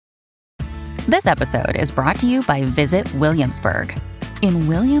This episode is brought to you by Visit Williamsburg. In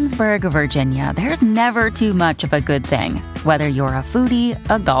Williamsburg, Virginia, there's never too much of a good thing. Whether you're a foodie,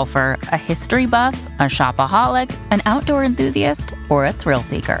 a golfer, a history buff, a shopaholic, an outdoor enthusiast, or a thrill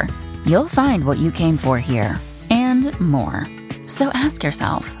seeker, you'll find what you came for here and more. So ask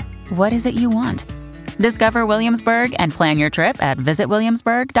yourself, what is it you want? Discover Williamsburg and plan your trip at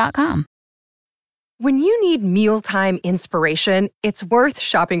visitwilliamsburg.com. When you need mealtime inspiration, it's worth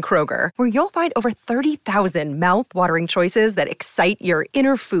shopping Kroger, where you'll find over 30,000 mouth-watering choices that excite your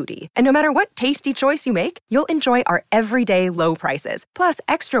inner foodie. And no matter what tasty choice you make, you'll enjoy our everyday low prices, plus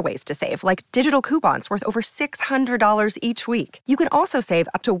extra ways to save, like digital coupons worth over $600 each week. You can also save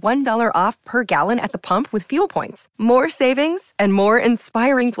up to $1 off per gallon at the pump with fuel points. More savings and more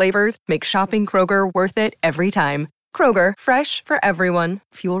inspiring flavors make shopping Kroger worth it every time. Kroger, fresh for everyone.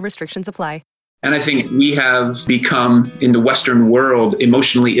 Fuel restrictions apply. And I think we have become, in the Western world,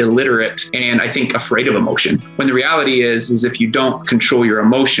 emotionally illiterate and I think afraid of emotion. When the reality is if you don't control your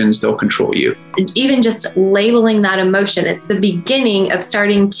emotions, they'll control you. Even just labeling that emotion, it's the beginning of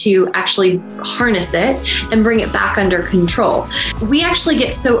starting to actually harness it and bring it back under control. We actually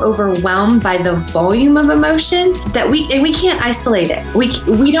get so overwhelmed by the volume of emotion that we can't isolate it.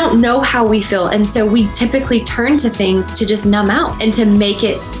 We don't know how we feel. And so we typically turn to things to just numb out and to make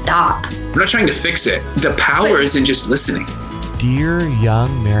it stop. We're not trying to fix it. The power is in just listening. Dear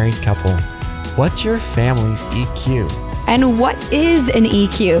young married couple, what's your family's EQ? And what is an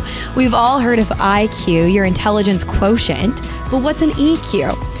EQ? We've all heard of IQ, your intelligence quotient, but what's an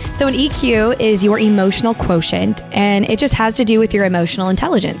EQ? So an EQ is your emotional quotient, and it just has to do with your emotional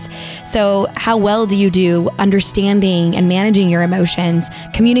intelligence. So how well do you do understanding and managing your emotions,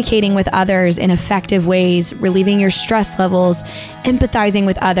 communicating with others in effective ways, relieving your stress levels, empathizing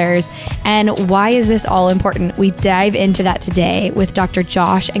with others, and why is this all important? We dive into that today with Dr.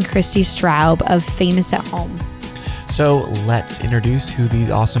 Josh and Christi Straub of Famous at Home. So let's introduce who these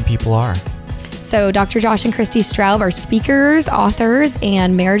awesome people are. So Dr. Josh and Christi Straub are speakers, authors,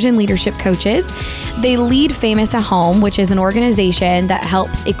 and marriage and leadership coaches. They lead Famous at Home, which is an organization that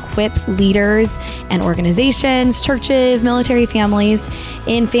helps equip leaders and organizations, churches, military families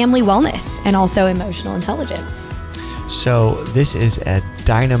in family wellness and also emotional intelligence. So this is a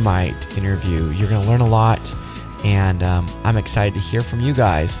dynamite interview. You're going to learn a lot, and I'm excited to hear from you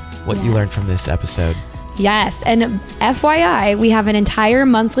guys what you learned from this episode. Yes, and FYI, we have an entire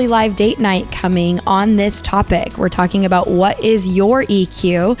monthly live date night coming on this topic. We're talking about what is your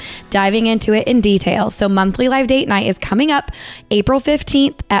EQ, diving into it in detail. So monthly live date night is coming up April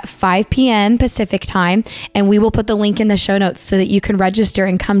 15th at 5 p.m. Pacific time, and we will put the link in the show notes so that you can register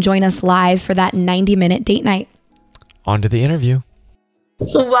and come join us live for that 90-minute date night. On to the interview.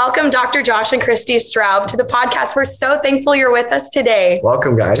 Welcome, Dr. Josh and Christi Straub, to the podcast. We're so thankful you're with us today.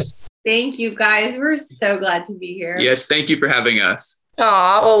 Welcome, guys. Thank you, guys. We're so glad to be here. Yes, thank you for having us.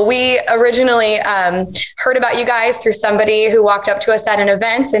 Well, we originally heard about you guys through somebody who walked up to us at an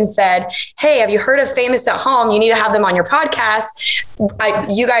event and said, hey, have you heard of Famous at Home? You need to have them on your podcast.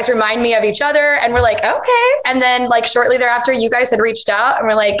 You guys remind me of each other. And we're like, okay. And then shortly thereafter, you guys had reached out and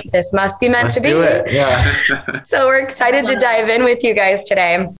we're like, this must be meant to be. Let's do it. Yeah. So we're excited to dive in with you guys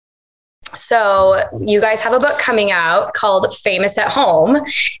today. So you guys have a book coming out called Famous at Home.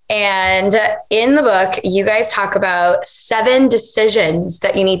 And in the book, you guys talk about 7 decisions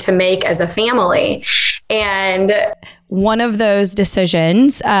that you need to make as a family. And one of those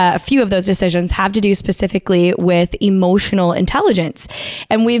decisions, a few of those decisions have to do specifically with emotional intelligence.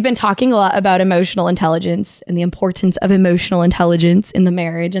 And we've been talking a lot about emotional intelligence and the importance of emotional intelligence in the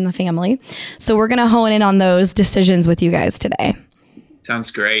marriage and the family. So we're going to hone in on those decisions with you guys today.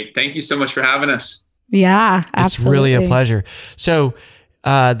 Sounds great. Thank you so much for having us. Yeah, absolutely. It's really a pleasure. So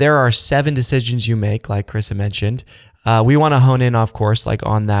there are 7 decisions you make, like Chris mentioned. We want to hone in, of course,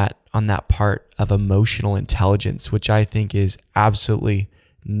 on that part of emotional intelligence, which I think is absolutely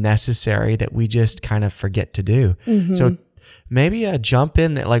necessary that we just kind of forget to do. Mm-hmm. So maybe jump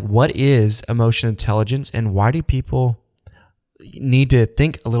in there, what is emotional intelligence and why do people need to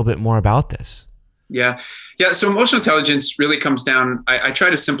think a little bit more about this? Yeah. So emotional intelligence really comes down, I try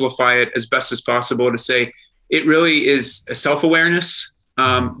to simplify it as best as possible to say it really is a self-awareness.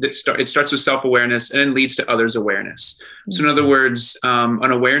 It starts with self-awareness and then leads to others' awareness. Mm-hmm. So in other words,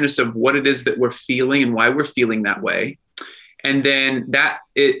 an awareness of what it is that we're feeling and why we're feeling that way. And then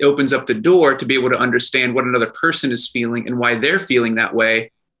it opens up the door to be able to understand what another person is feeling and why they're feeling that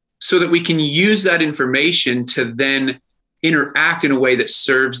way so that we can use that information to then interact in a way that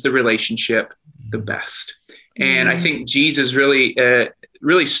serves the relationship the best. And I think Jesus really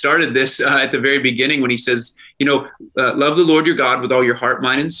started this at the very beginning when he says, love the Lord your God with all your heart,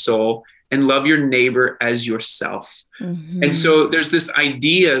 mind, and soul, and love your neighbor as yourself. And so there's this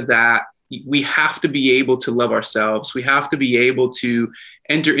idea that we have to be able to love ourselves. We have to be able to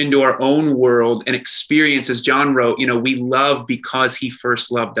enter into our own world and experience, as John wrote, we love because he first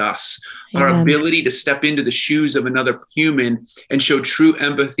loved us. Amen. Our ability to step into the shoes of another human and show true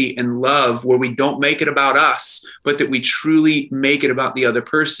empathy and love, where we don't make it about us, but that we truly make it about the other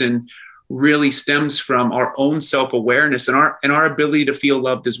person, really stems from our own self-awareness and our ability to feel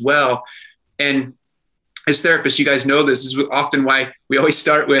loved as well. And as therapists, you guys know this is often why we always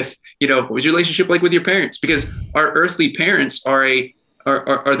start with, what was your relationship like with your parents? Because our earthly parents are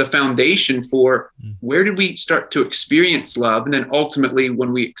the foundation for where did we start to experience love? And then ultimately,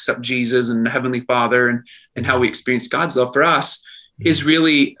 when we accept Jesus and the Heavenly Father and how we experience God's love for us is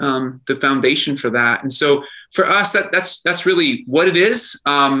really the foundation for that. And so for us, that's really what it is.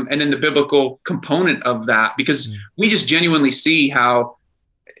 And then the biblical component of that, because we just genuinely see how,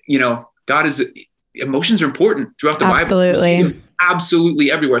 God is, emotions are important throughout the Bible.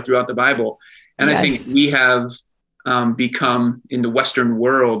 Absolutely everywhere throughout the Bible. And I think we have become, in the Western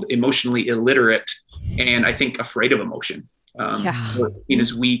world, emotionally illiterate and I think afraid of emotion, or seen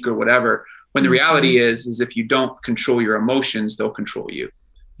as weak or whatever. When the reality is if you don't control your emotions, they'll control you.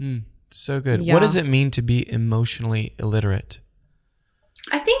 So good. What does it mean to be emotionally illiterate?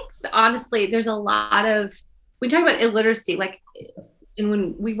 I think, honestly, there's a lot of, we talk about illiteracy, and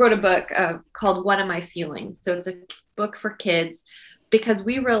when we wrote a book called What Am I Feeling? So it's a book for kids, because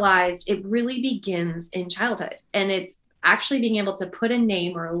we realized it really begins in childhood, and it's actually being able to put a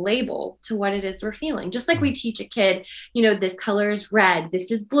name or a label to what it is we're feeling. Just like we teach a kid, this color is red, this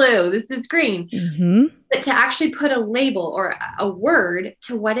is blue, this is green. But to actually put a label or a word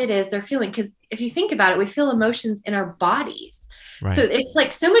to what it is they're feeling. Because if you think about it, we feel emotions in our bodies. Right. So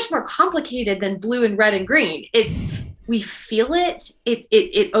it's so much more complicated than blue and red and green. We feel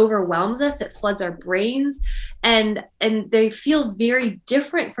it overwhelms us, it floods our brains, and they feel very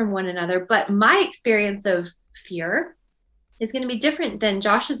different from one another. But my experience of fear is going to be different than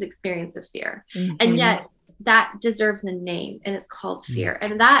Josh's experience of fear. And yet that deserves a name, and it's called fear.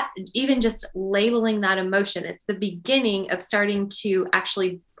 And that, even just labeling that emotion, it's the beginning of starting to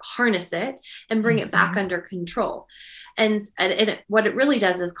actually harness it and bring it back under control. And what it really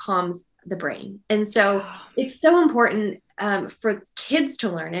does is calms the brain. And so it's so important for kids to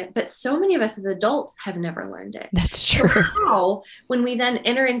learn it, but so many of us as adults have never learned it. That's true. So how, when we then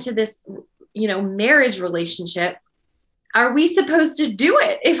enter into this, marriage relationship, are we supposed to do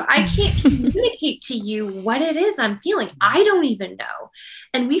it? If I can't communicate to you what it is I'm feeling, I don't even know.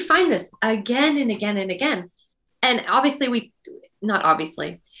 And we find this again and again and again. And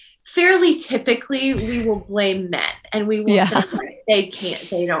fairly typically we will blame men, and we will say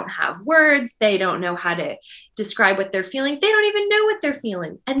they don't have words. They don't know how to describe what they're feeling. They don't even know what they're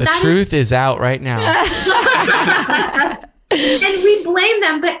feeling. And the truth is out right now. And we blame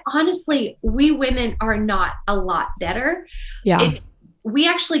them. But honestly, we women are not a lot better. We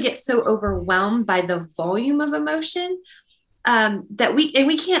actually get so overwhelmed by the volume of emotion that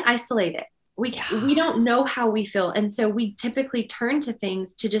we can't isolate it. We don't know how we feel. And so we typically turn to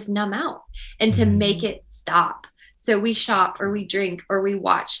things to just numb out and to make it stop. So we shop, or we drink, or we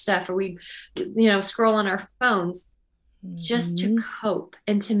watch stuff, or we, scroll on our phones just to cope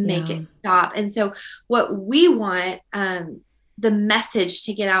and to make it stop. And so what we want, the message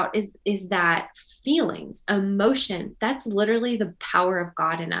to get out is that feelings, emotion, that's literally the power of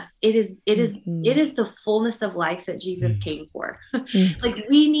God in us. It is the fullness of life that Jesus came for.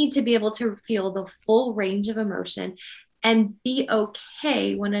 We need to be able to feel the full range of emotion and be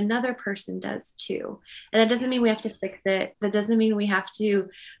okay when another person does too. And that doesn't mean we have to fix it. That doesn't mean we have to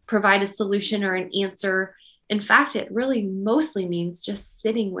provide a solution or an answer. In fact, it really mostly means just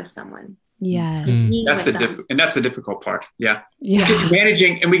sitting with someone. Yes. That's the difficult part. Yeah.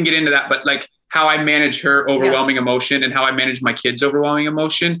 Managing, and we can get into that, but how I manage her overwhelming emotion and how I manage my kids' overwhelming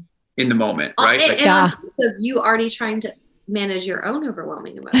emotion in the moment. Right. And on top of you already trying to manage your own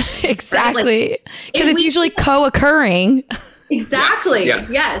overwhelming emotion. Exactly. Because it's usually co-occurring. Exactly. Yeah.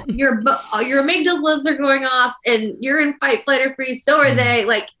 Yes. Your amygdalas are going off and you're in fight, flight, or freeze. So are they.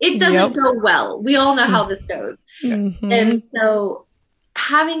 It doesn't go well. We all know how this goes. And so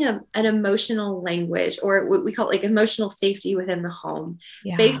having an emotional language, or what we call emotional safety within the home,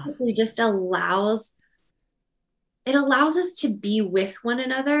 basically just allows us to be with one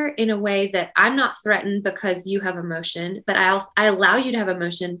another in a way that I'm not threatened because you have emotion, but I allow you to have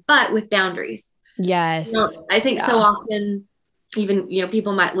emotion, but with boundaries. Yes. I think so often even,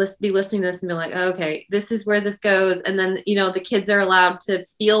 people might be listening to this and be like, oh, okay, this is where this goes. And then, the kids are allowed to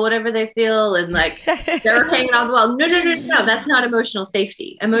feel whatever they feel. And like, they're hanging on the wall. No. That's not emotional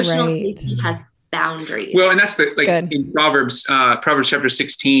safety. Emotional safety has boundaries. Well, and that's in Proverbs chapter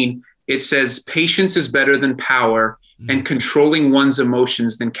 16, it says, patience is better than power, and controlling one's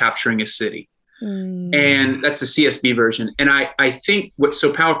emotions than capturing a city. And that's the CSB version. And I think what's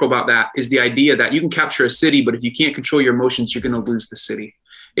so powerful about that is the idea that you can capture a city, but if you can't control your emotions, you're going to lose the city.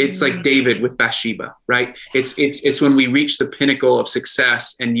 It's like David with Bathsheba, right? It's when we reach the pinnacle of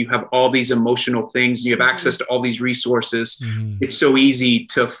success and you have all these emotional things, you have access to all these resources. It's so easy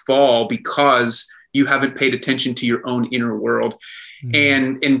to fall because you haven't paid attention to your own inner world.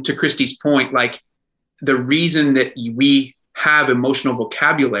 And to Christi's point, like the reason that we have emotional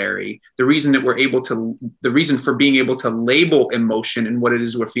vocabulary, the reason for being able to label emotion and what it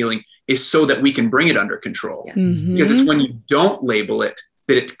is we're feeling is so that we can bring it under control. Because it's when you don't label it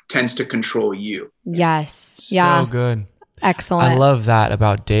that it tends to control you. Yes. So good. Excellent. I love that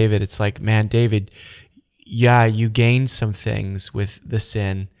about David. It's like, man, David, you gain some things with the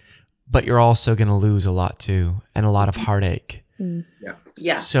sin, but you're also going to lose a lot too, and a lot of heartache.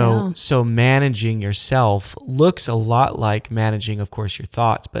 Yeah. So managing yourself looks a lot like managing, of course, your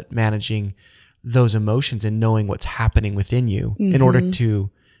thoughts, but managing those emotions and knowing what's happening within you in order to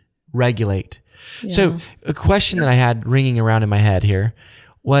regulate. So a question that I had ringing around in my head here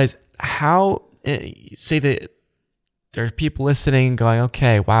was how, say that there are people listening going,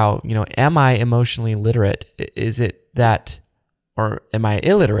 okay, wow, am I emotionally literate? Is it that, or am I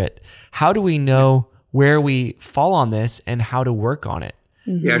illiterate? How do we know where we fall on this and how to work on it?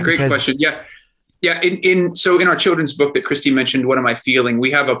 Yeah, great question. Yeah. In our children's book that Christi mentioned, What Am I Feeling?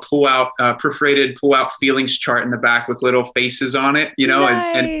 We have a perforated pull-out feelings chart in the back with little faces on it,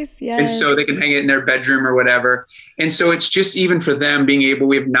 Nice. And so they can hang it in their bedroom or whatever. And so it's just even for them being able,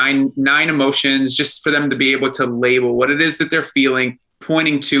 we have nine emotions, just for them to be able to label what it is that they're feeling,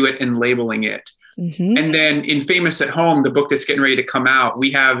 pointing to it and labeling it. And then in Famous at Home, the book that's getting ready to come out,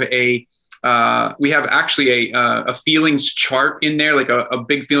 we have actually a feelings chart in there, like a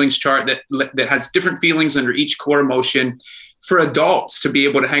big feelings chart that has different feelings under each core emotion for adults to be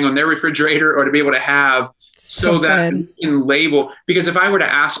able to hang on their refrigerator or to be able to have so that you can label. Because if I were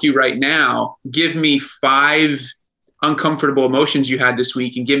to ask you right now, give me 5 uncomfortable emotions you had this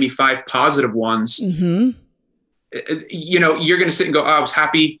week and give me 5 positive ones, you're going to sit and go, oh, I was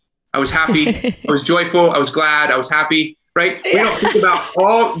happy. I was joyful. I was glad. I was happy. Right? We don't think about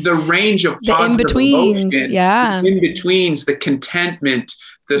all the range of positive emotion, the in-betweens, the contentment,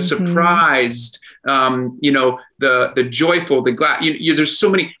 the surprised, the joyful, the glad. There's so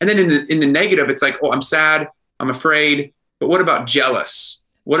many. And then in the negative, it's like, oh, I'm sad, I'm afraid. But what about jealous?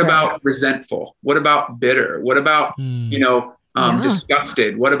 What about resentful? What about bitter? What about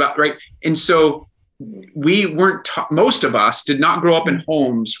disgusted? What about right? And so we weren't taught, most of us did not grow up in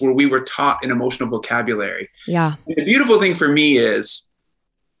homes where we were taught an emotional vocabulary. Yeah. And the beautiful thing for me is,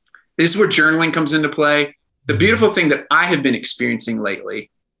 this is where journaling comes into play. The beautiful thing that I have been experiencing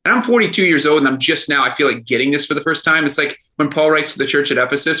lately, and I'm 42 years old and I'm just now, I feel like getting this for the first time. It's like when Paul writes to the church at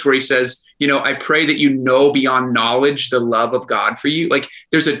Ephesus, where he says, I pray that you know beyond knowledge the love of God for you. Like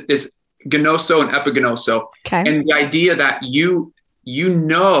there's this gnoso and epignoso. Okay. And the idea that you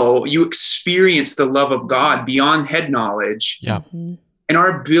experience the love of God beyond head knowledge. Yeah. And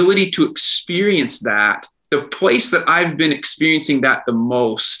our ability to experience that, the place that I've been experiencing that the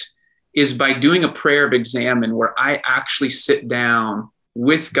most is by doing a prayer of examine where I actually sit down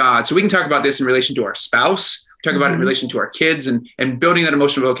with God. So we can talk about this in relation to our spouse, talk about it in relation to our kids and building that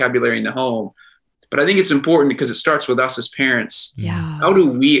emotional vocabulary in the home. But I think it's important because it starts with us as parents. Yeah. How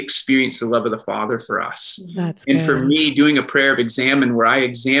do we experience the love of the Father for us? That's good. And for me, doing a prayer of examine where I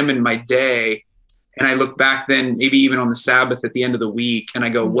examine my day and I look back then, maybe even on the Sabbath at the end of the week, and I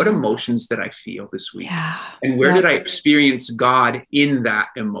go, what emotions did I feel this week? Yeah. And where did I experience God in that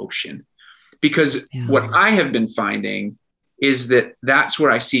emotion? Because what I have been finding is that that's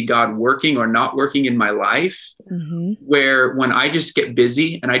where I see God working or not working in my life, where when I just get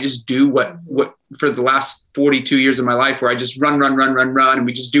busy and I just do what for the last 42 years of my life, where I just run, and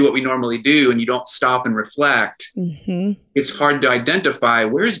we just do what we normally do, and you don't stop and reflect, it's hard to identify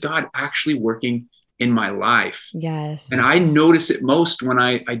where is God actually working in my life. Yes. And I notice it most when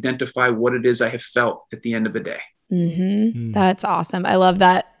I identify what it is I have felt at the end of the day. That's awesome. I love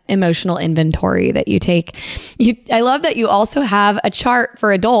that emotional inventory that you take. I love that you also have a chart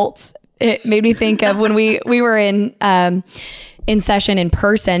for adults. It made me think of when we were in in session in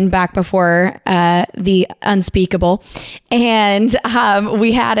person back before the unspeakable. And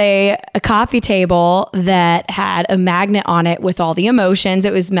we had a coffee table that had a magnet on it with all the emotions.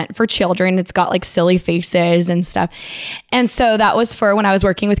 It was meant for children. It's got like silly faces and stuff. And so that was for when I was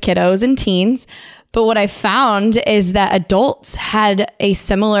working with kiddos and teens. But what I found is that adults had a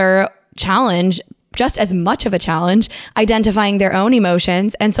similar challenge, just as much of a challenge, identifying their own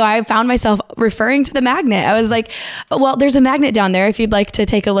emotions. And so I found myself referring to the magnet. I was like, well, there's a magnet down there if you'd like to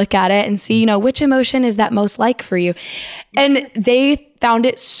take a look at it and see, you know, which emotion is that most like for you. And they found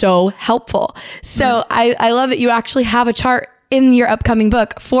it so helpful. So I love that you actually have a chart in your upcoming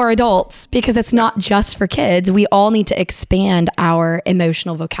book for adults, because it's not just for kids. We all need to expand our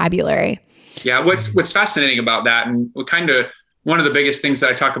emotional vocabulary. Yeah. What's fascinating about that, and one of the biggest things that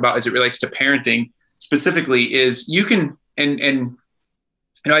I talk about as it relates to parenting specifically, is you can, and you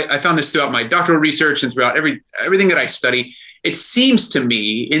know, I found this throughout my doctoral research and throughout everything that I study. It seems to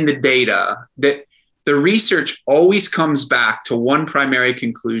me in the data that the research always comes back to one primary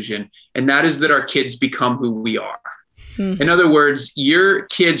conclusion, and that is that our kids become who we are. In other words, your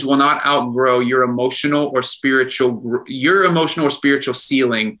kids will not outgrow your emotional or spiritual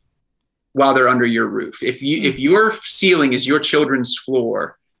ceiling while they're under your roof. If your ceiling is your children's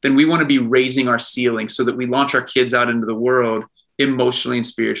floor, then we want to be raising our ceiling so that we launch our kids out into the world emotionally and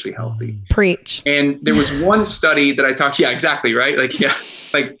spiritually healthy. Preach. And there was one study that I talked, yeah, exactly. Right.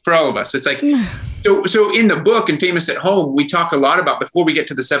 Like for all of us, it's like, so in the book and Famous at Home, we talk a lot about, before we get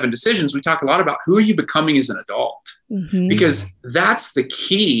to the 7 decisions, we talk a lot about who are you becoming as an adult, because that's the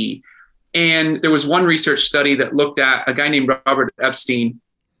key. And there was one research study that looked at a guy named Robert Epstein.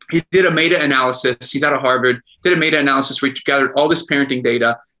 He did a meta-analysis. He's out of Harvard, did a meta-analysis where he gathered all this parenting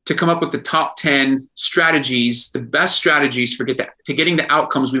data to come up with the top 10 strategies, the best strategies for getting the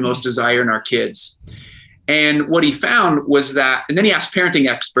outcomes we most desire in our kids. And what he found was that, and then he asked parenting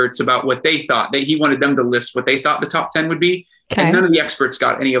experts about what they thought. He wanted them to list what they thought the top 10 would be. Okay. And none of the experts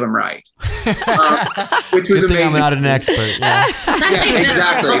got any of them right. Which was amazing. I'm not an expert. Yeah, yeah,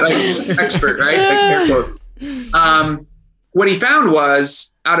 exactly. Like expert, right? Like air quotes. What he found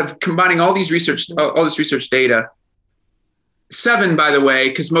was, out of combining all this research data, 7, by the way,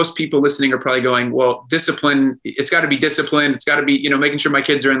 because most people listening are probably going, well, discipline, it's got to be discipline. It's got to be, you know, making sure my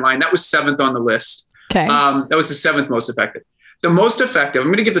kids are in line. That was 7th on the list. Okay. That was the 7th most effective. The most effective, I'm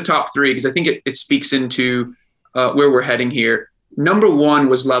going to give the top 3 because I think it speaks into where we're heading here. Number 1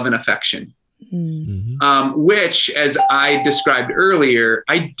 was love and affection, which, as I described earlier,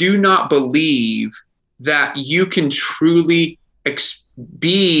 I do not believe that you can truly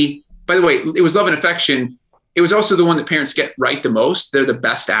be, by the way, it was love and affection. It was also the one that parents get right the most. They're the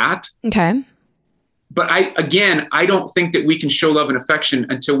best at. Okay. But I don't think that we can show love and affection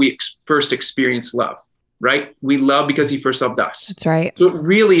until we first experience love, right? We love because he first loved us. That's right. So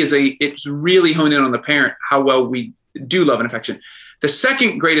it's really honed in on the parent, how well we do love and affection. The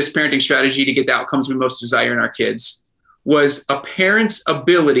second greatest parenting strategy to get the outcomes we most desire in our kids was a parent's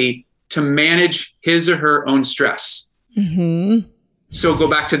ability to manage his or her own stress. So go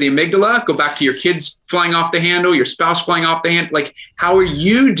back to the amygdala, go back to your kids flying off the handle, your spouse flying off the handle. Like, how are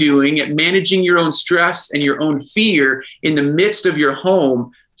you doing at managing your own stress and your own fear in the midst of your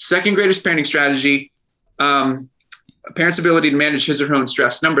home? Second greatest parenting strategy, a parent's ability to manage his or her own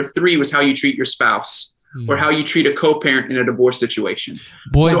stress. Number 3 was how you treat your spouse or how you treat a co-parent in a divorce situation.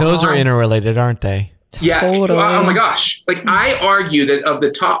 Boy, those are interrelated, aren't they? Yeah. Totally. Oh my gosh. Like, I argue that of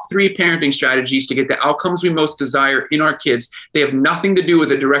the top 3 parenting strategies to get the outcomes we most desire in our kids, they have nothing to do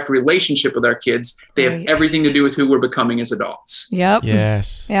with a direct relationship with our kids. They have everything to do with who we're becoming as adults. Yep.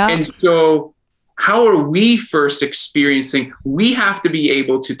 Yes. Yeah. And so how are we first experiencing? We have to be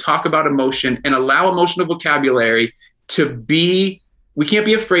able to talk about emotion and allow emotional vocabulary to be, we can't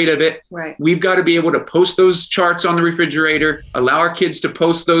be afraid of it. Right. We've got to be able to post those charts on the refrigerator, allow our kids to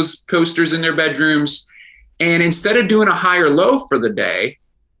post those posters in their bedrooms. And instead of doing a high or low for the day,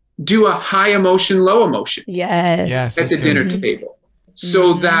 do a high emotion, low emotion. Yes. At the dinner table.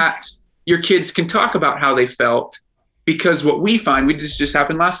 So that your kids can talk about how they felt. Because what we find, just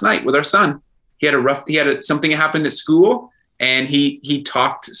happened last night with our son. He had something happened at school, and he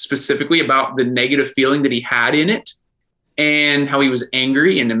talked specifically about the negative feeling that he had in it, and how he was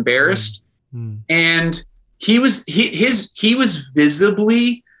angry and embarrassed. And he was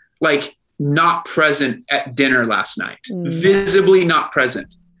visibly like not present at dinner last night, visibly not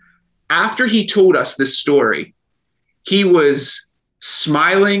present. After he told us this story, he was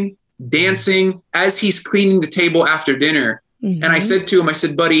smiling, dancing as he's cleaning the table after dinner. And I said to him, I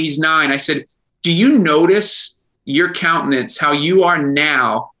said, buddy, he's 9. I said, do you notice your countenance, how you are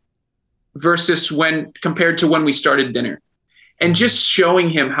now versus compared to when we started dinner? And just showing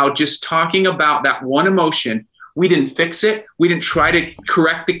him how just talking about that one emotion, we didn't fix it. We didn't try to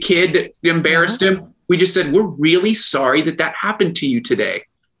correct the kid that embarrassed him. We just said, we're really sorry that happened to you today.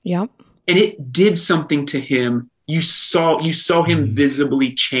 Yep. And it did something to him. You saw him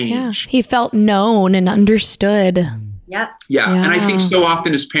visibly change. Yeah. He felt known and understood. Yep. Yeah. And I think so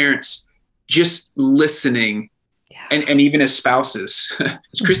often as parents, just listening and even as spouses,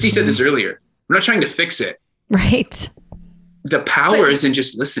 as Christi said this earlier, I'm not trying to fix it. Right. The power is in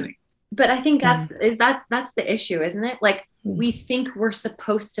just listening. But I think that's the issue, isn't it? Like, we think we're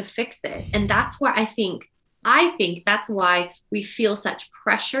supposed to fix it. And that's why I think that's why we feel such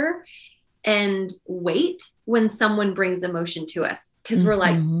pressure and weight when someone brings emotion to us. Cause we're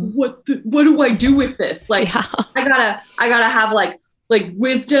like, what do I do with this? Like, I gotta have like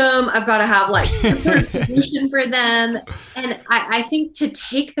wisdom. I've got to have like some sort of solution for them. And I think to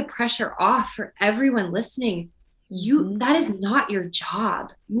take the pressure off for everyone listening, that is not your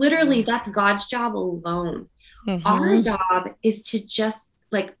job. Literally, that's God's job alone. Our job is to just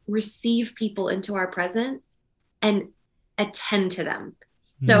like receive people into our presence and attend to them.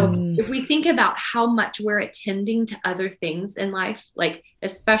 So if we think about how much we're attending to other things in life, like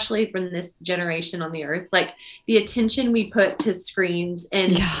especially from this generation on the earth, like the attention we put to screens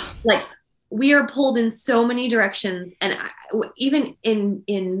and like we are pulled in so many directions. And even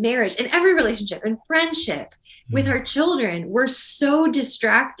in marriage, in every relationship, in friendship, with our children, we're so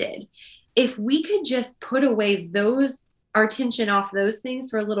distracted. If we could just put away our attention off those things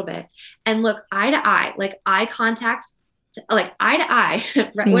for a little bit and look eye to eye, like eye contact, like eye to eye,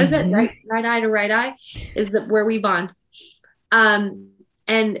 right? What is it? Right eye to right eye is where we bond.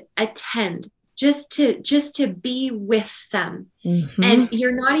 And attend just to be with them. And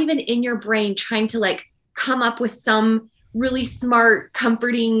you're not even in your brain trying to like come up with some really smart,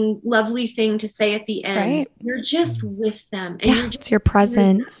 comforting, lovely thing to say at the end. Right. You're just with them. And it's your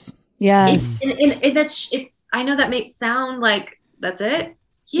presence. Yes. And that's, I know that may sound like that's it.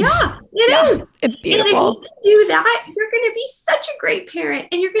 Yeah, it is. It's beautiful. And if you do that, you're going to be such a great parent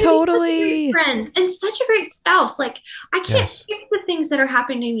and you're going to be such a great friend and such a great spouse. Like, I can't fix the things that are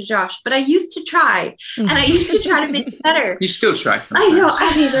happening to Josh, but I used to try and I used to try to make it better. You still try. Sometimes. I know.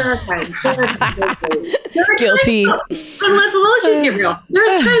 I mean, there are times. Guilty. Let's just get real.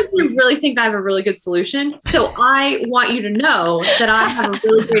 There's times we really think I have a really good solution. So I want you to know that I have a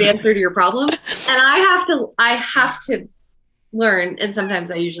really great answer to your problem. And I have to learn, and sometimes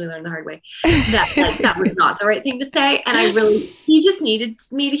I usually learn the hard way, that was not the right thing to say, and he just needed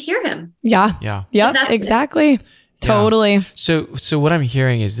me to hear him. Yep, exactly. Totally. So what I'm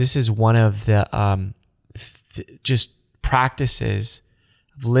hearing is this is one of the just practices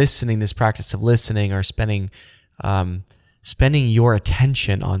of listening. This practice of listening or spending your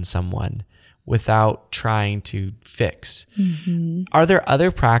attention on someone without trying to fix. Are there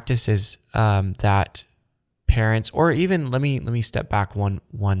other practices that parents, or even let me step back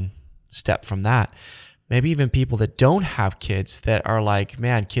one step from that, maybe even people that don't have kids that are like,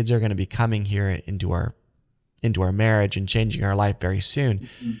 man, kids are going to be coming here into our marriage and changing our life very soon.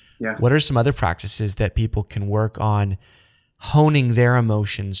 What are some other practices that people can work on honing their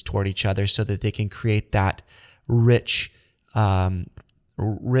emotions toward each other so that they can create that rich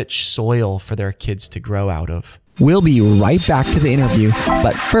soil for their kids to grow out of? We'll be right back to the interview,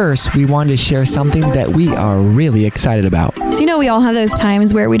 but first we wanted to share something that we are really excited about. So, we all have those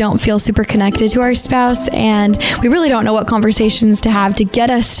times where we don't feel super connected to our spouse and we really don't know what conversations to have to get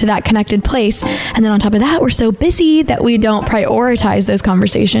us to that connected place. And then on top of that, we're so busy that we don't prioritize those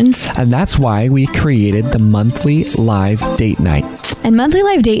conversations. And that's why we created the monthly live date night. And monthly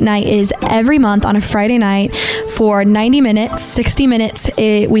live date night is every month on a Friday night for 90 minutes, 60 minutes.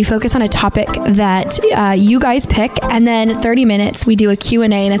 We focus on a topic that you guys pick, and then 30 minutes we do a Q&A,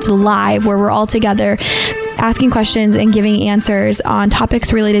 and it's live where we're all together asking questions and giving answers on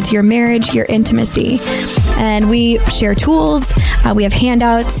topics related to your marriage, your intimacy. And we share tools. We have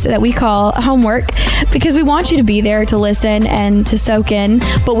handouts that we call homework because we want you to be there to listen and to soak in,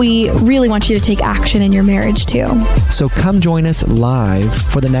 but we really want you to take action in your marriage too. So come join us live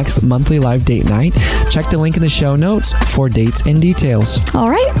for the next monthly live date night. Check the link in the show notes for dates and details. All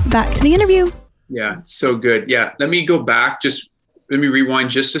right, back to the interview. Yeah, so good. Yeah, let me go back. Let me rewind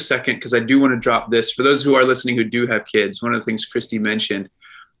just a second because I do want to drop this. For those who are listening who do have kids, one of the things Christi mentioned,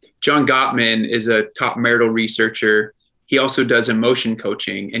 John Gottman is a top marital researcher. He also does emotion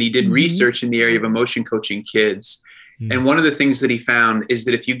coaching, and he did research in the area of emotion coaching kids. And one of the things that he found is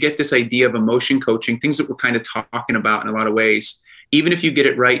that if you get this idea of emotion coaching, things that we're kind of talking about in a lot of ways, even if you get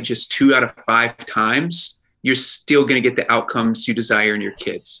it right just 2 out of 5 times, you're still going to get the outcomes you desire in your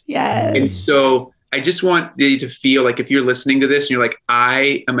kids. Yes. And so I just want you to feel like if you're listening to this and you're like,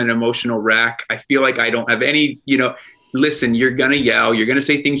 I am an emotional wreck. I feel like I don't have any, listen, you're going to yell, you're going to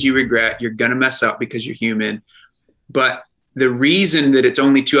say things you regret, you're going to mess up because you're human. But the reason that it's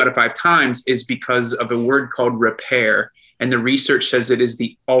only 2 out of 5 times is because of a word called repair. And the research says it is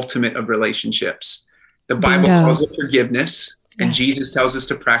the ultimate of relationships. The Bible calls it forgiveness, and Jesus tells us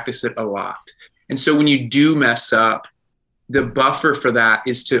to practice it a lot. And so when you do mess up, the buffer for that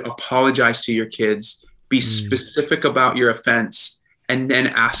is to apologize to your kids, be specific about your offense, and then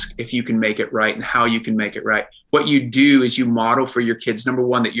ask if you can make it right and how you can make it right. What you do is you model for your kids, number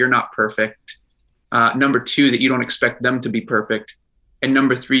 1, that you're not perfect. Number 2, that you don't expect them to be perfect. And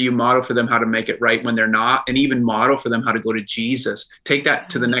number 3, you model for them how to make it right when they're not, and even model for them how to go to Jesus. Take that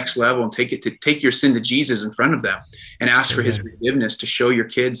to the next level and take your sin to Jesus in front of them and ask for his forgiveness, to show your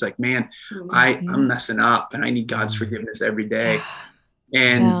kids like, man, I'm messing up and I need God's forgiveness every day.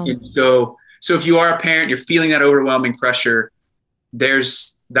 And so if you are a parent, you're feeling that overwhelming pressure,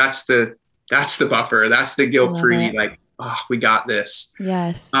 that's the buffer. That's the guilt-free, like, oh, we got this.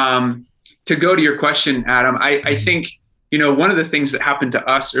 Yes. To go to your question, Adam, I think, one of the things that happened to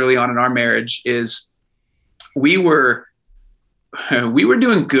us early on in our marriage is we were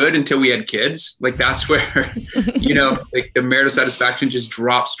doing good until we had kids. Like that's where, like the marital satisfaction just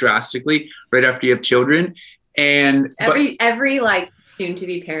drops drastically right after you have children. And every like soon to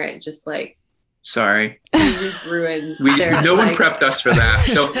be parent, just like, sorry, you just ruined. No one prepped us for that.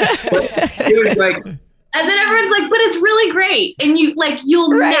 So it was like, and then everyone's like, but it's really great. And you'll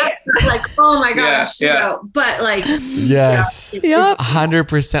never like, oh my gosh, but like, yes,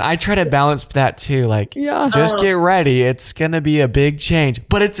 100%. I try to balance that too. Like, just get ready. It's going to be a big change,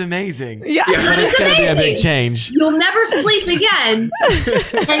 but it's amazing. Yeah. But it's going to be a big change. You'll never sleep again.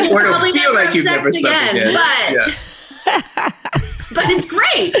 And you'll probably never have sex again. But it's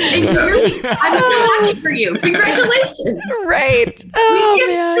great. I'm so happy for you. Congratulations. Right. We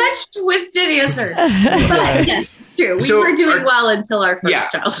give such twisted answers. But yes, true. We were doing well until our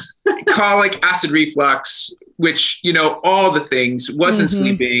first child. Colic, acid reflux, which, all the things, wasn't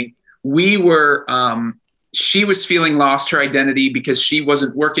sleeping. We were, she was feeling lost her identity because she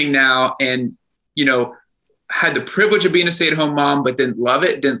wasn't working now and, had the privilege of being a stay-at-home mom, but didn't love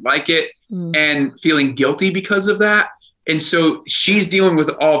it, didn't like it, and feeling guilty because of that. And so she's dealing with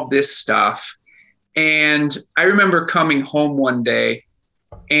all this stuff. And I remember coming home one day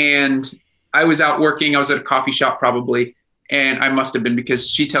and I was out working. I was at a coffee shop probably. And I must have been,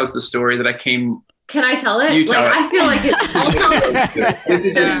 because she tells the story that I came. Can I tell it? You tell it. I feel like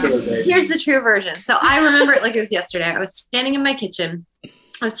it's here's the true version. So I remember it like it was yesterday. I was standing in my kitchen.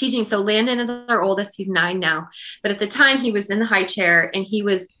 I was teaching. So Landon is our oldest. He's 9 now. But at the time he was in the high chair and he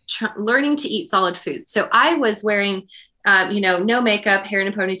was learning to eat solid food. So I was wearing no makeup, hair in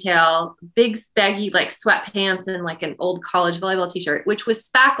a ponytail, big baggy like sweatpants and like an old college volleyball t-shirt, which was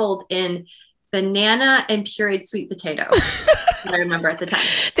spackled in banana and pureed sweet potato. I remember at the time.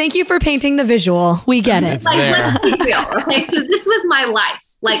 Thank you for painting the visual. We get it. Like, let's be real. Okay. So this was my life.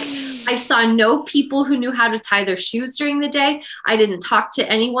 Like I saw no people who knew how to tie their shoes during the day. I didn't talk to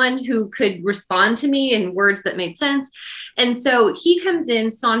anyone who could respond to me in words that made sense. And so he comes in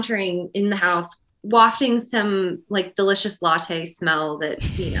sauntering in the house, wafting some like delicious latte smell that,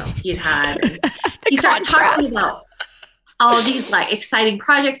 he'd had. And he starts talking about all of these like exciting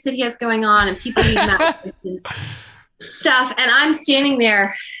projects that he has going on and people he's met with and stuff. And I'm standing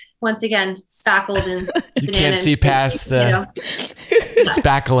there once again, spackled in you can't see past the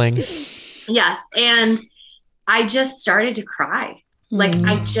spackling. Yes. And I just started to cry. Like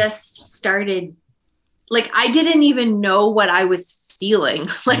I just started, like I didn't even know what I was feeling,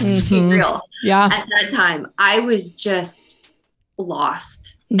 let's be real. Yeah. At that time, I was just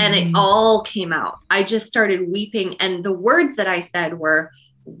lost and it all came out. I just started weeping. And the words that I said were,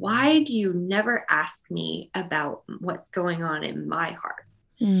 why do you never ask me about what's going on in my heart?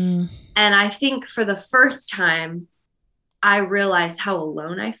 And I think for the first time, I realized how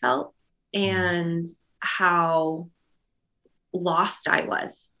alone I felt and how lost I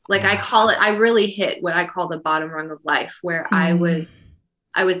was. Like I really hit what I call the bottom rung of life, where I was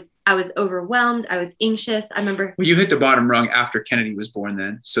overwhelmed. I was anxious. I remember. Well, you hit the bottom rung after Kennedy was born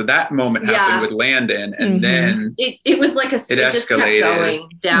then. So that moment happened with Landon and then it was like it just kept going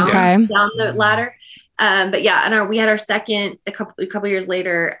down the ladder. But yeah, and we had our second a couple years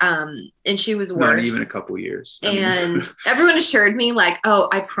later, and she was worse. Not even a couple years. And everyone assured me like, oh,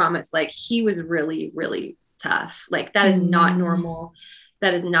 I promise, like he was really, really tough. Like that is not normal.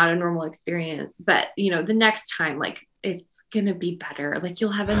 That is not a normal experience. But the next time, like it's gonna be better. Like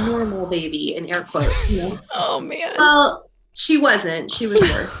you'll have a normal baby, in air quotes. Oh man. Well, she wasn't. She was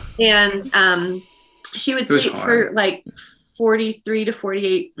worse. And She would sleep for like 43 to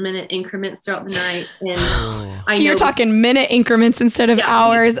 48 minute increments throughout the night. And I know you're talking minute increments instead of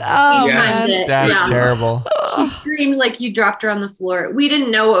hours. Oh, yes, man. That's terrible. She screamed like you dropped her on the floor. We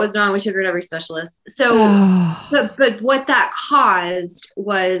didn't know what was wrong. We took her to every specialist. So, but what that caused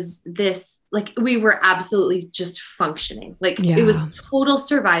was this, like, we were absolutely just functioning. Like it was total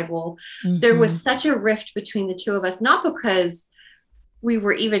survival. There was such a rift between the two of us, not because we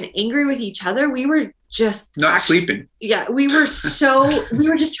were even angry with each other. We were just not sleeping. Yeah. We were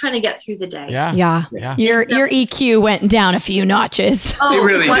just trying to get through the day. Yeah. Your EQ went down a few notches. It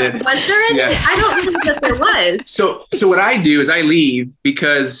really did. Was there any? Yeah. I don't think that there was. So what I do is I leave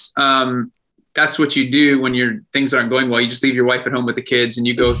because that's what you do when things aren't going well. You just leave your wife at home with the kids and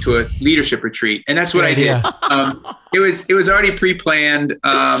you go to a leadership retreat. And that's what I did. It was already pre-planned.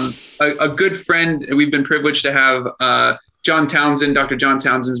 A good friend, we've been privileged to have John Townsend. Dr. John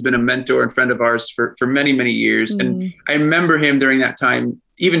Townsend's been a mentor and friend of ours for many, many years. And I remember him during that time,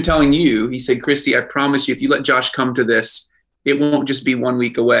 even telling you, he said, Christi, I promise you, if you let Josh come to this, it won't just be 1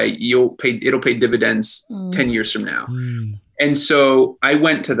 week away. It'll pay dividends 10 years from now. And so I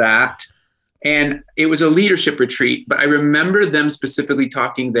went to that, and it was a leadership retreat, but I remember them specifically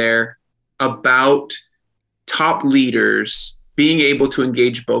talking there about top leaders being able to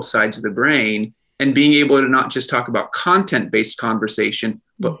engage both sides of the brain and being able to not just talk about content-based conversation,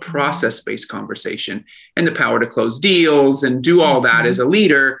 but process-based conversation, and the power to close deals and do all that as a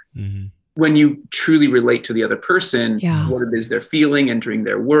leader when you truly relate to the other person, what it is they're feeling, entering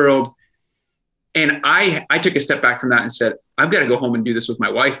their world. And I took a step back from that and said, I've got to go home and do this with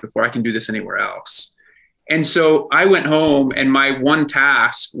my wife before I can do this anywhere else. And so I went home, and my one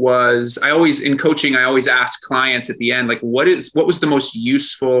task was, in coaching, I always ask clients at the end, like, what was the most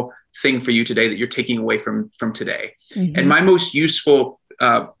useful thing for you today that you're taking away from today? And my most useful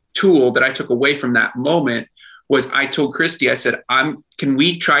tool that I took away from that moment was, I told Christi, I said, can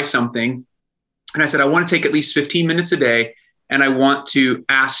we try something? And I said, I want to take at least 15 minutes a day, and I want to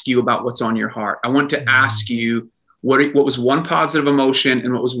ask you about what's on your heart. I want to ask you what was one positive emotion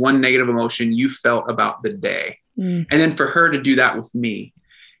and what was one negative emotion you felt about the day. And then for her to do that with me.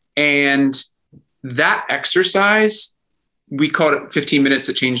 And that exercise, we called it 15 minutes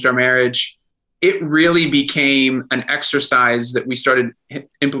that changed our marriage. It really became an exercise that we started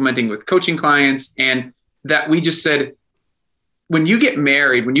implementing with coaching clients, and that we just said, when you get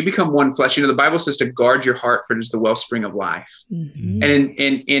married, when you become one flesh, the Bible says to guard your heart, for it is the wellspring of life.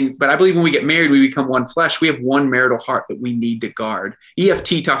 But I believe when we get married, we become one flesh. We have one marital heart that we need to guard.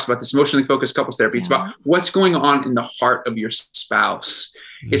 EFT talks about this, emotionally focused couples therapy. It's about what's going on in the heart of your spouse.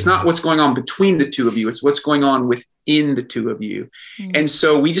 It's not what's going on between the two of you. It's what's going on within the two of you. And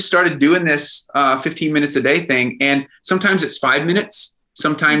so we just started doing this 15 minutes a day thing. And sometimes it's 5 minutes.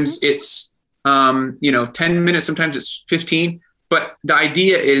 Sometimes it's 10 minutes. Sometimes it's 15. But the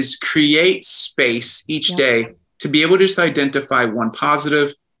idea is create space each day to be able to just identify one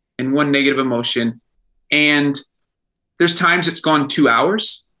positive and one negative emotion. And there's times it's gone 2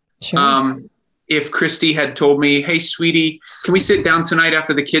 hours. Sure. If Christi had told me, hey, sweetie, can we sit down tonight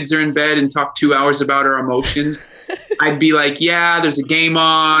after the kids are in bed and talk 2 hours about our emotions? I'd be like, yeah, there's a game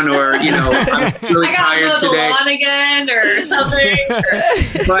on, or, I'm really tired today. I got to mow the lawn again or something.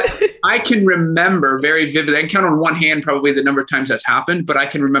 But I can remember very vividly, I can count on one hand probably the number of times that's happened, but I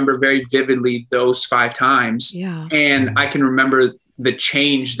can remember very vividly those 5 times. Yeah. And I can remember the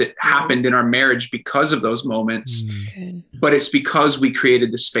change that happened in our marriage because of those moments. But it's because we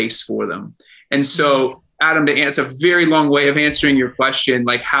created the space for them. And so, Adam, it's a very long way of answering your question.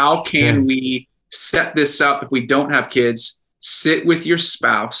 Like, how can we set this up if we don't have kids? Sit with your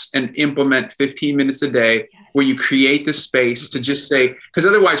spouse and implement 15 minutes a day where you create the space to just say, because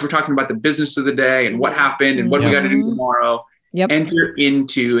otherwise we're talking about the business of the day and what happened and what we got to do tomorrow. Enter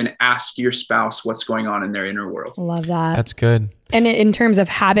into and ask your spouse what's going on in their inner world. Love that. That's good. And in terms of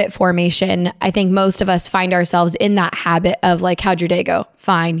habit formation, I think most of us find ourselves in that habit of like, how'd your day go?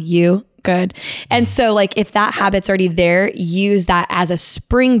 Fine. You? Good. And so like, if that habit's already there, use that as a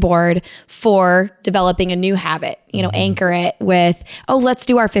springboard for developing a new habit, anchor it with, let's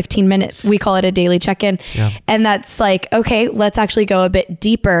do our 15 minutes. We call it a daily check-in. And that's like, okay, let's actually go a bit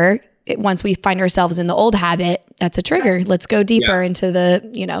deeper. Once we find ourselves in the old habit, that's a trigger. Let's go deeper into the,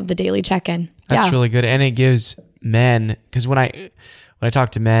 the daily check-in. That's really good. And it gives men, because when I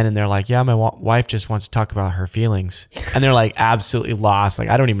talk to men and they're like, yeah, my wife just wants to talk about her feelings, and they're like absolutely lost. Like,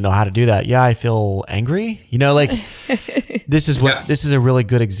 I don't even know how to do that. Yeah, I feel angry. This is a really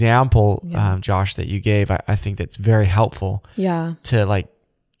good example, Josh, that you gave. I think that's very helpful. Yeah. To like,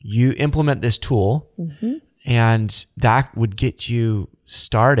 you implement this tool, and that would get you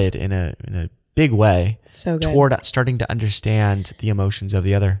started in a big way So good. toward starting to understand the emotions of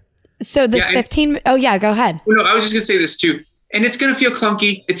the other. So this 15, go ahead. Well, no, I was just going to say this too. And it's going to feel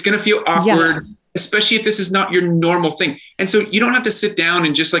clunky. It's going to feel awkward, especially if this is not your normal thing. And so you don't have to sit down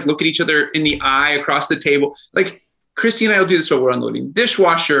and just like look at each other in the eye across the table. Like Christi and I will do this while we're unloading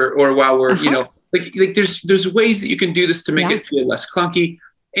dishwasher or while we're, like there's ways that you can do this to make it feel less clunky.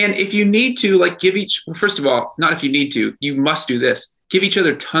 And if you need to, like first of all, not if you need to, you must do this. Give each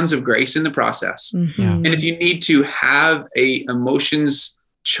other tons of grace in the process. Mm-hmm. And if you need to, have a emotions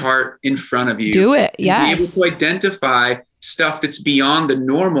chart in front of you. Do it. Yes. Be able to identify stuff that's beyond the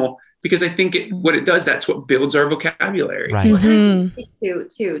normal, because I think what it does, that's what builds our vocabulary. Right.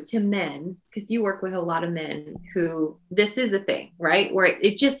 Mm-hmm. To men, because you work with a lot of men who this is a thing, right? Where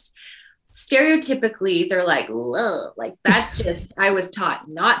it just stereotypically they're like, ugh, like that's just, I was taught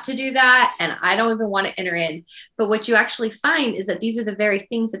not to do that. And I don't even want to enter in. But what you actually find is that these are the very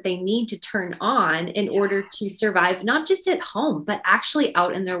things that they need to turn on in order to survive, not just at home, but actually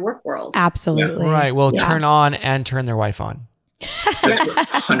out in their work world. Absolutely. Right. Well, turn on and turn their wife on. That's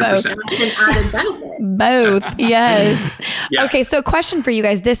 100%. That's an added benefit. Both. Yes. Yes. Okay. So question for you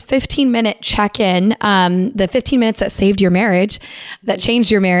guys, this 15-minute check-in, the 15 minutes that saved your marriage, that changed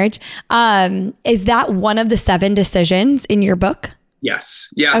your marriage. Is that one of the 7 decisions in your book?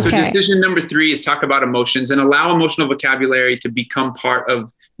 Yes. Yeah. Okay. So decision number 3 is talk about emotions and allow emotional vocabulary to become part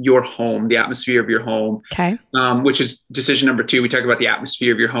of your home, the atmosphere of your home. Okay. Which is decision number 2. We talk about the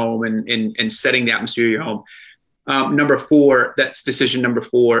atmosphere of your home and setting the atmosphere of your home. Number 4, that's decision number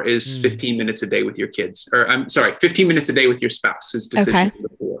 4 is 15 minutes a day with your kids, or 15 minutes a day with your spouse is decision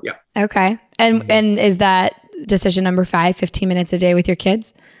number 4. Yeah. Okay. And is that decision number 5, 15 minutes a day with your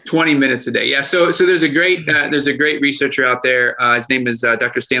kids? 20 minutes a day. Yeah. So there's a great researcher out there. His name is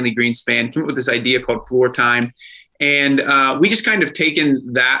Dr. Stanley Greenspan. Came up with this idea called floor time. And we just kind of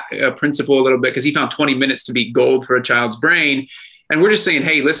taken that principle a little bit because he found 20 minutes to be gold for a child's brain. And we're just saying,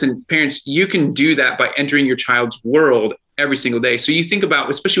 hey, listen, parents, you can do that by entering your child's world every single day. So you think about,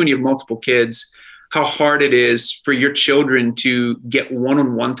 especially when you have multiple kids, how hard it is for your children to get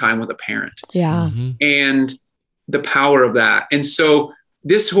one-on-one time with a parent. Yeah. And the power of that. And so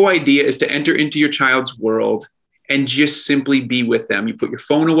this whole idea is to enter into your child's world and just simply be with them. You put your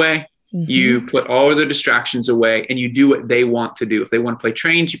phone away, you put all of the distractions away, and you do what they want to do. If they want to play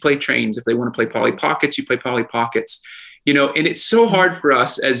trains, you play trains. If they want to play Polly Pockets, you play Polly Pockets. And it's so hard for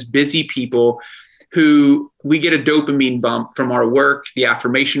us as busy people who we get a dopamine bump from our work, the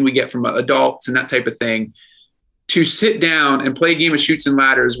affirmation we get from adults and that type of thing, to sit down and play a game of Chutes and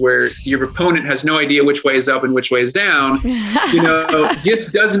Ladders where your opponent has no idea which way is up and which way is down,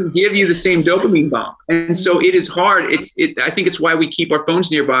 just doesn't give you the same dopamine bump. And so it is hard. I think it's why we keep our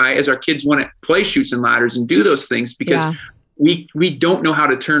phones nearby as our kids want to play Chutes and Ladders and do those things, because we don't know how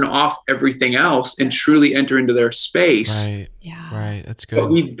to turn off everything else and truly enter into their space. Right. Yeah. Right. That's good. But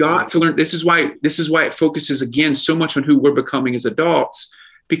we've got to learn. This is why it focuses again so much on who we're becoming as adults,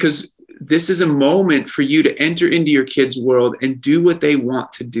 because this is a moment for you to enter into your kids' world and do what they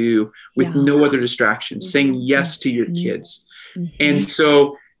want to do with no other distractions, saying yes to your kids. And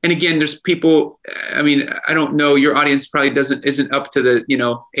so, and again, there's people, I mean, I don't know, your audience probably isn't up to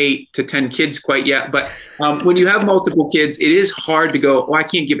the, 8 to 10 kids quite yet. But when you have multiple kids, it is hard to go, I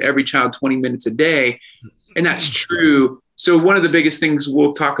can't give every child 20 minutes a day. And that's true. So one of the biggest things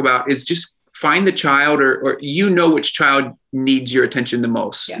we'll talk about is just find the child or which child needs your attention the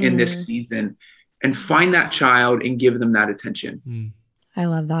most in this season, and find that child and give them that attention. I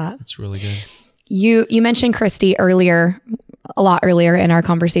love that. That's really good. You mentioned Christi a lot earlier in our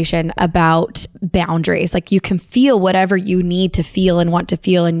conversation about boundaries. Like you can feel whatever you need to feel and want to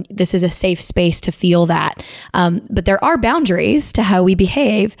feel, and this is a safe space to feel that. But there are boundaries to how we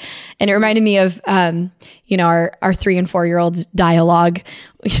behave. And it reminded me of, our 3 and 4-year-olds dialogue.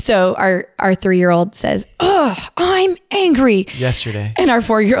 So our 3-year-old says, "Oh, I'm angry." Yesterday. And our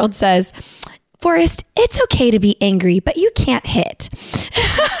 4-year-old says, "Forrest, it's okay to be angry, but you can't hit."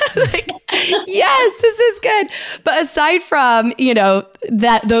 Yes, this is good. But aside from,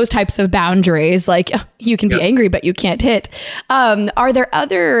 those types of boundaries, like you can be angry, but you can't hit. Are there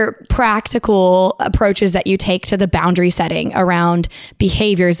other practical approaches that you take to the boundary setting around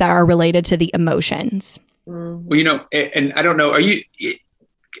behaviors that are related to the emotions? Well, and I don't know,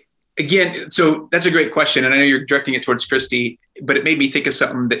 again, so that's a great question. And I know you're directing it towards Christi, but it made me think of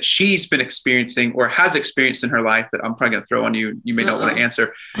something that she's been experiencing or has experienced in her life that I'm probably going to throw on you. You may not want to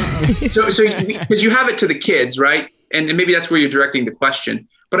answer. So because you have it to the kids, right? And maybe that's where you're directing the question.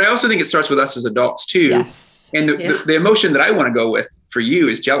 But I also think it starts with us as adults too. Yes. And the emotion that I want to go with for you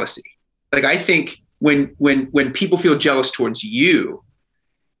is jealousy. Like I think when people feel jealous towards you,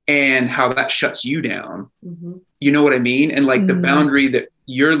 and how that shuts you down. You know what I mean? And like the boundary that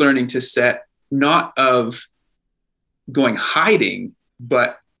you're learning to set, not of going hiding,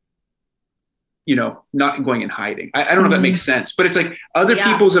 but not going and hiding. I don't know if that makes sense, but it's like other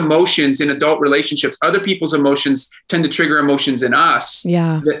people's emotions in adult relationships, other people's emotions tend to trigger emotions in us.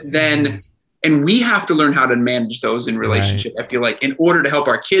 And we have to learn how to manage those in relationship. Right. I feel like in order to help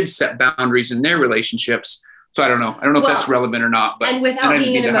our kids set boundaries in their relationships. So I don't know if that's relevant or not, but without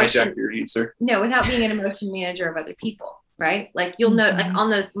being an emotion, without being an emotion manager of other people, right? Like you'll know, like I'll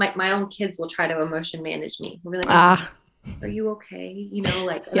notice my own kids will try to emotion manage me. We'll be like, are you okay? And I'm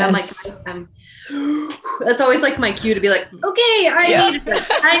like, that's always like my cue to be like, okay, I need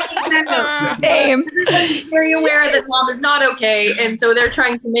to Same. Everybody's very aware that mom is not okay. And so they're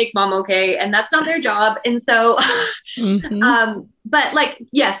trying to make mom okay. And that's not their job. And so, but like,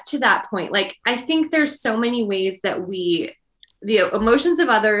 yes, to that point, like, I think there's so many ways that the emotions of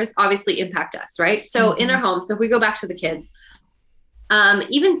others obviously impact us, right? So in our home, so if we go back to the kids,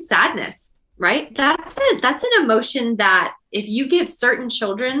 even sadness, right? That's an emotion that if you give certain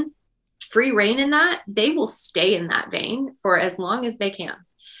children free rein in that, they will stay in that vein for as long as they can.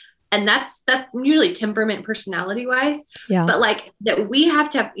 And that's usually temperament, personality wise. Yeah. But like that we have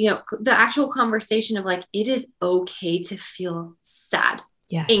to have, the actual conversation of like, it is okay to feel sad,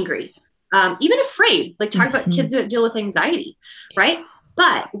 angry, even afraid, like talk about kids that deal with anxiety, right?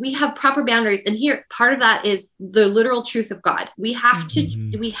 But we have proper boundaries. And here, part of that is the literal truth of God. We have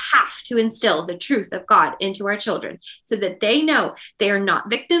to instill the truth of God into our children so that they know they are not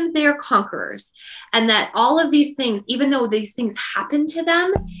victims, they are conquerors. And that all of these things, even though these things happen to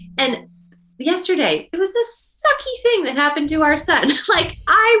them, and yesterday, it was a sucky thing that happened to our son. Like,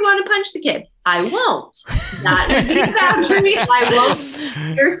 I want to punch the kid. I won't. That is the boundary. I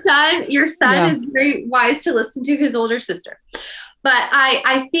won't. Your son is very wise to listen to his older sister. But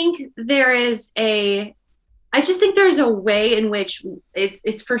I think there's a way in which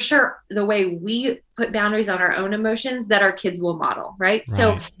it's for sure the way we put boundaries on our own emotions that our kids will model, right?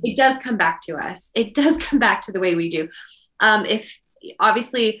 So it does come back to us. It does come back to the way we do. If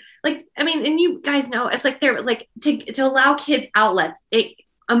obviously, like, I mean, and you guys know, it's like they're like to allow kids outlets.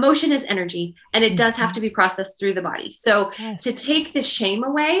 Emotion is energy, and it does have to be processed through the body. So to take the shame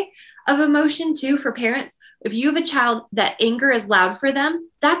away of emotion too for parents, if you have a child that anger is loud for them,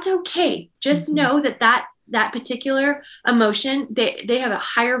 that's okay. Just know that particular emotion, they have a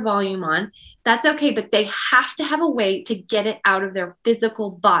higher volume on. That's okay, but they have to have a way to get it out of their physical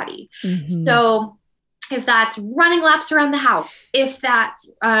body. So if that's running laps around the house, if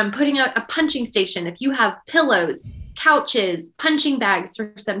that's putting out a punching station, if you have pillows, couches, punching bags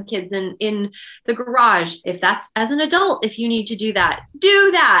for some kids in the garage, if that's as an adult, if you need to do that,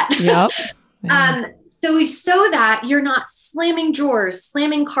 do that. Yep. So that you're not slamming drawers,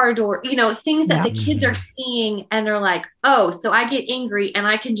 slamming car door, things that the kids are seeing and they're like, oh, so I get angry and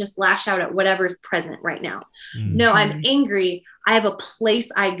I can just lash out at whatever's present right now. No, I'm angry. I have a place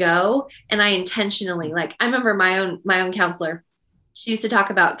I go and I intentionally, like, I remember my own counselor, she used to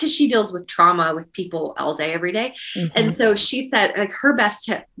talk about, because she deals with trauma with people all day, every day. And so she said, like, her best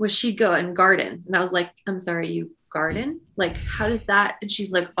tip was she'd go and garden. And I was like, I'm sorry, you garden? Like, how does that? And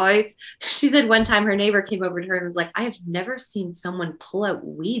she's like, she said one time her neighbor came over to her and was like, I have never seen someone pull out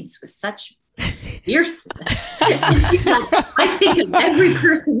weeds with such fierceness. And she's like, I think of every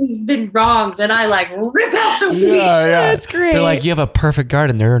person who's been wronged, and I like rip out the weeds. Yeah. That's great. They're like, you have a perfect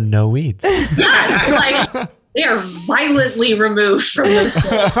garden. There are no weeds. Yes, like they are violently removed from those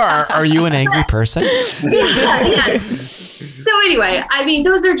things. Are you an angry person? Yeah. So anyway, I mean,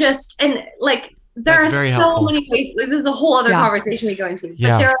 those are just, and like, there That's are so helpful. many ways. This is a whole other conversation we go into. But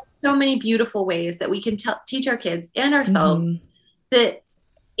Yeah. there are so many beautiful ways that we can teach our kids and ourselves that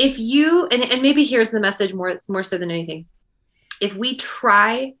if you, and maybe here's the message more so than anything. If we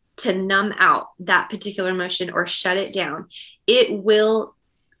try to numb out that particular emotion or shut it down, it will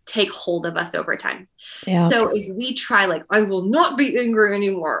take hold of us over time. Yeah. So if we try, like, I will not be angry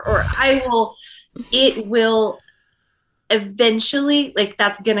anymore, or it will eventually, like,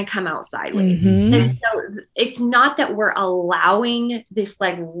 that's going to come out sideways. And so it's not that we're allowing this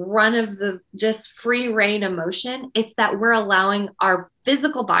like run of the just free reign emotion. It's that we're allowing our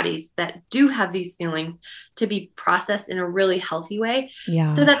physical bodies that do have these feelings to be processed in a really healthy way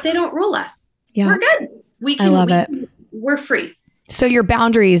so that they don't rule us. Yeah. We're good. We're free. So your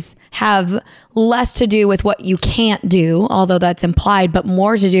boundaries have less to do with what you can't do, although that's implied, but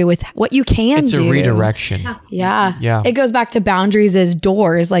more to do with what you can do. It's a redirection. Yeah. It goes back to boundaries as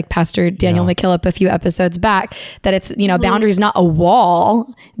doors, like Pastor Daniel McKillop a few episodes back, that it's, boundaries not a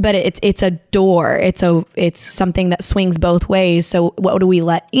wall, but it's a door. It's something that swings both ways. So what do we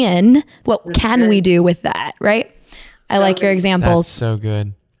let in? What can we do with that? Right? I like your examples. That's so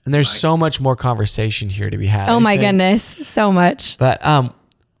good. And there's so much more conversation here to be had. Oh my goodness. So much. But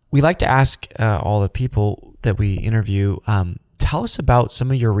we like to ask all the people that we interview, tell us about some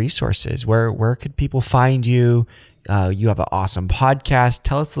of your resources. Where could people find you? You have an awesome podcast.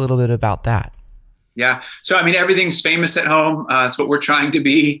 Tell us a little bit about that. Yeah. So, everything's famous at home. It's what we're trying to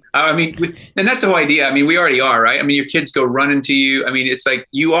be. And that's the whole idea. We already are, right? Your kids go running to you. It's like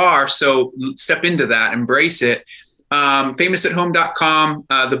you are. So step into that, embrace it. Famousathome.com.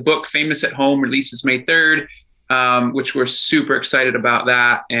 The book Famous at Home releases May 3rd. Which we're super excited about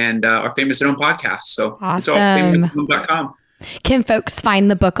that, and our Famous at Home podcast. So awesome. It's all famousathome.com. Can folks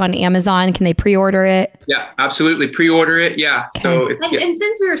find the book on Amazon? Can they pre-order it? Yeah, absolutely. Pre-order it. Yeah. So, and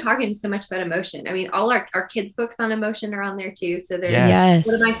since we were talking so much about emotion, all our kids' books on emotion are on there too. So there's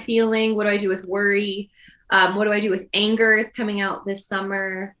what am I feeling? What do I do with worry? What do I do with anger is coming out this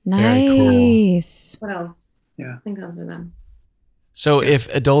summer. Nice. What else? Yeah. I think those are them. So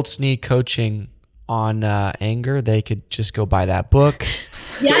if adults need coaching on anger, they could just go buy that book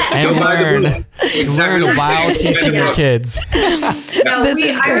and learn while teaching their kids.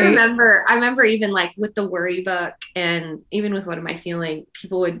 I remember even like with the worry book and even with what am I feeling,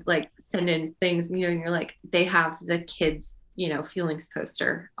 people would like send in things, and you're like, they have the kids, feelings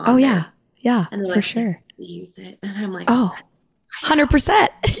poster on there. Yeah, and for sure. We use it. And I'm like, 100%.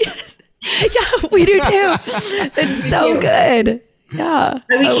 Yes. Yeah, we do too. It's so good. Yeah.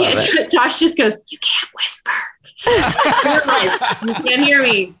 Josh just goes, you can't whisper. You can't hear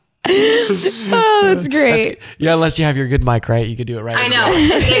me. Oh, that's great. Unless you have your good mic, right? You could do it right. I know.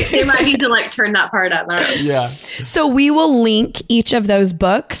 They might need to like turn that part up. Yeah. So we will link each of those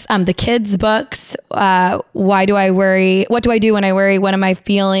books, the kids' books. Why do I worry? What do I do when I worry? What am I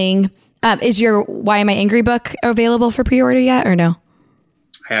feeling? Is your Why Am I Angry book available for pre-order yet or no?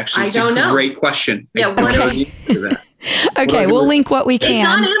 I don't know. Great question. Yeah. What do I do that? Okay, we'll link what we can. It's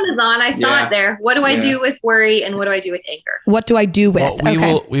on Amazon. I saw it there. What do I do with worry and what do I do with anger? What do I do with?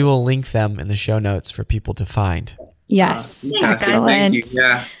 We will link them in the show notes for people to find. Yes. Excellent. Thank you.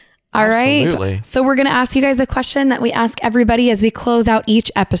 Yeah. All right. Absolutely. So we're going to ask you guys a question that we ask everybody as we close out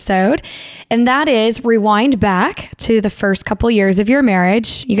each episode. And that is rewind back to the first couple years of your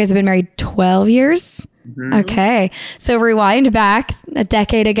marriage. You guys have been married 12 years. Mm-hmm. Okay. So rewind back a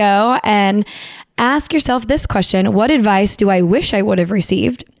decade ago and ask yourself this question. What advice do I wish I would have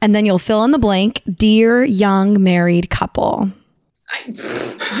received? And then you'll fill in the blank. Dear young married couple. It's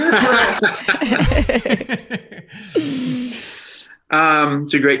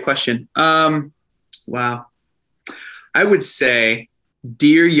a great question. Wow. I would say,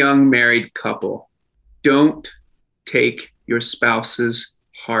 dear young married couple, don't take your spouse's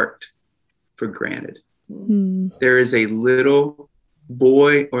heart for granted. There is a little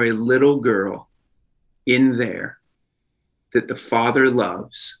boy or a little girl in there that the Father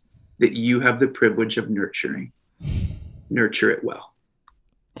loves, that you have the privilege of nurturing. Nurture it well.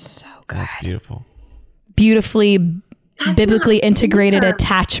 So good. That's beautiful. Beautifully, biblically integrated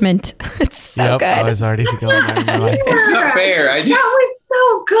attachment. It's so good. I was already going on my mind. It's not fair. That was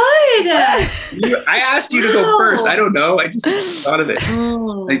so good. I asked you to go first. I don't know. I just thought of it.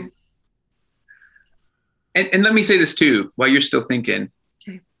 And let me say this too, while you're still thinking.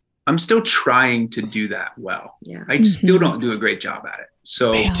 I'm still trying to do that well. Yeah. I still don't do a great job at it.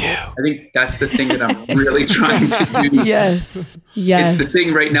 So Me too. I think that's the thing that I'm really trying to do. Yes. It's the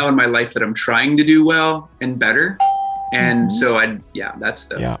thing right now in my life that I'm trying to do well and better. And so that's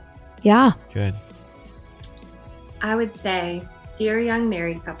the. Yeah. Good. I would say, dear young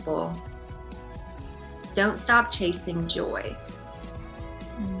married couple, don't stop chasing joy.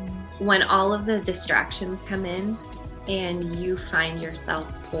 When all of the distractions come in, and you find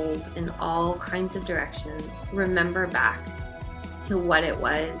yourself pulled in all kinds of directions, remember back to what it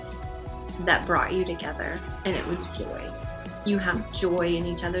was that brought you together, and it was joy. You have joy in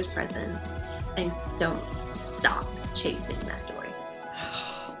each other's presence, and don't stop chasing that joy.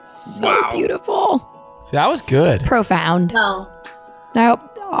 So beautiful. See, that was good. Profound. Well,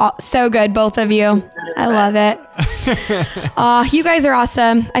 so good, both of you. I love it. You guys are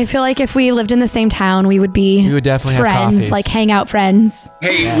awesome. I feel like if we lived in the same town, we would definitely friends, have coffees. like hangout friends.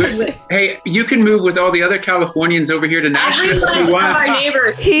 Hey, Yes. hey, you can move with all the other Californians over here to Nashville if you Everyone want. of our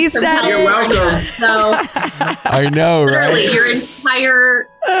neighbors. He said You're welcome. So I know, literally, right? your entire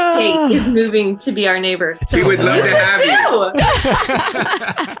state is moving to be our neighbors. So We would love to have you.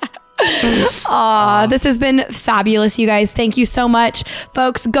 Aw, this has been fabulous, you guys. Thank you so much.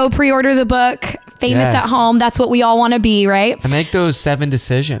 Folks, go pre-order the book, Famous Yes. at Home. That's what we all want to be, right? And make those 7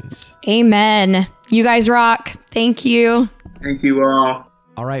 decisions. Amen. You guys rock. Thank you. Thank you all.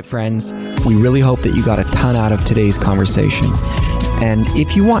 All right, friends, we really hope that you got a ton out of today's conversation. And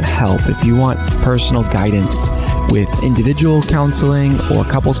if you want help, if you want personal guidance with individual counseling or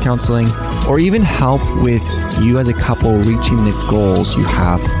couples counseling, or even help with you as a couple reaching the goals you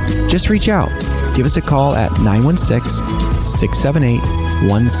have, just reach out. Give us a call at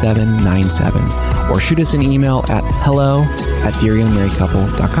 916-678-1797 or shoot us an email at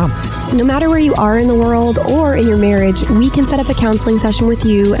hello@dearyoungmarriedcouple.com. No matter where you are in the world or in your marriage, we can set up a counseling session with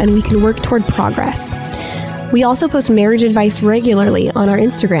you and we can work toward progress. We also post marriage advice regularly on our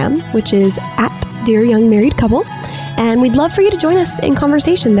Instagram, which is @dearyoungmarriedcouple, and we'd love for you to join us in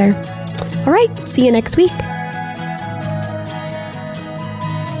conversation there. All right, see you next week.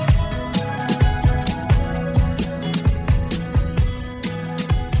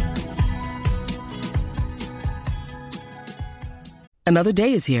 Another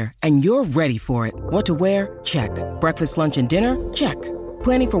day is here, and you're ready for it. What to wear? Check. Breakfast, lunch, and dinner? Check.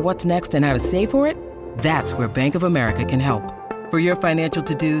 Planning for what's next and how to save for it? That's where Bank of America can help. For your financial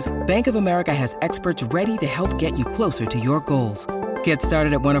to-dos, Bank of America has experts ready to help get you closer to your goals. Get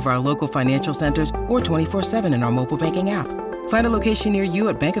started at one of our local financial centers or 24/7 in our mobile banking app. Find a location near you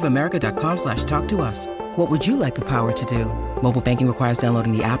at bankofamerica.com/talktous. What would you like the power to do? Mobile banking requires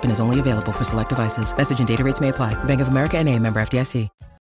downloading the app and is only available for select devices. Message and data rates may apply. Bank of America NA, member FDIC.